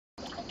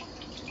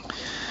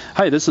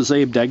Hi, this is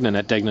Abe Degnan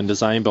at Degnan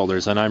Design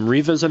Builders, and I'm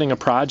revisiting a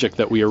project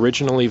that we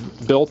originally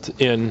built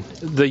in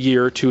the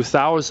year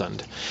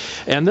 2000.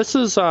 And this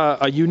is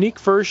a unique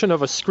version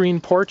of a screen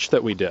porch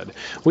that we did.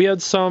 We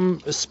had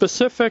some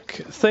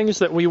specific things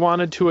that we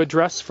wanted to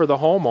address for the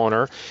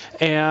homeowner,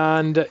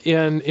 and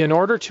in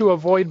order to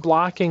avoid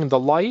blocking the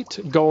light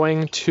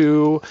going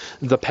to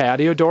the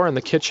patio door and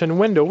the kitchen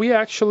window, we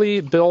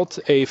actually built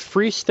a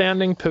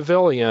freestanding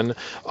pavilion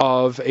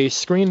of a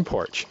screen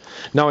porch.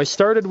 Now, I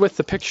started with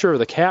the picture of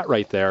the cat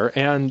right there,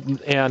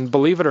 and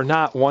believe it or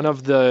not, one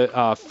of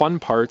the fun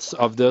parts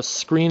of this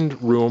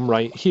screened room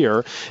right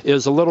here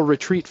is a little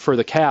retreat for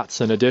the cats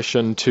in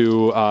addition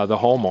to the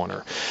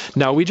homeowner.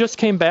 Now, we just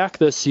came back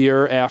this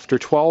year after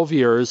 12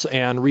 years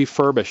and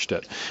refurbished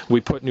it.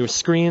 We put new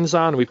screens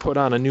on, we put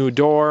on a new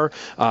door.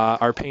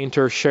 Our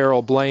painter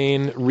Cheryl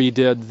Blaine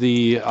redid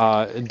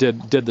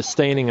did the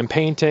staining and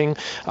painting.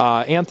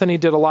 Anthony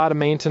did a lot of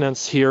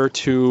maintenance here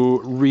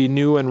to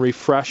renew and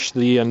refresh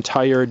the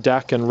entire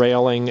deck and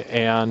railing,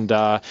 and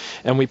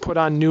we put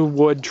on new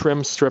wood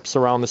trim strips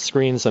around the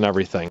screens and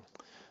everything.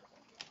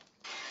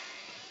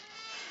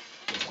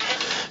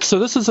 So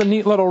this is a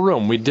neat little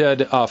room. We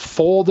did a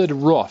folded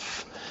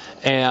roof,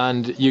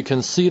 and you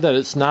can see that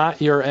it's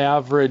not your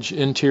average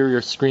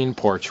interior screen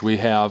porch. We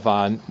have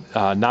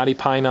knotty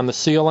pine on the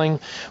ceiling.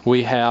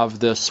 We have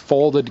this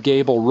folded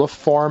gable roof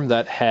form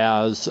that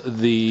has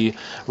the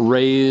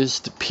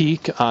raised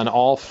peak on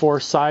all four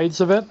sides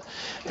of it.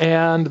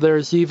 And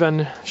there's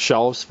even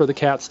shelves for the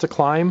cats to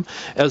climb,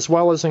 as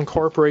well as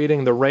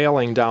incorporating the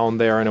railing down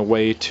there in a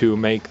way to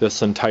make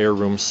this entire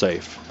room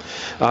safe.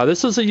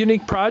 This is a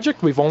unique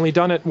project. We've only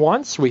done it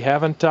once. We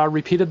haven't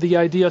repeated the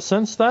idea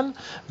since then,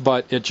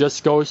 but it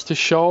just goes to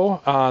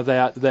show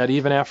that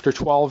even after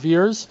 12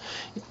 years,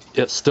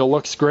 it still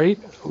looks great.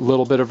 A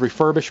little bit of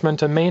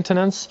refurbishment and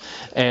maintenance,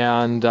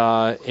 and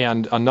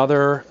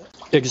another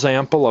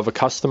example of a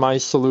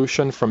customized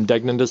solution from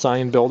Degnan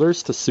Design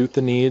Builders to suit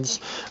the needs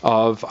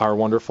of our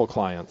wonderful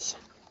clients.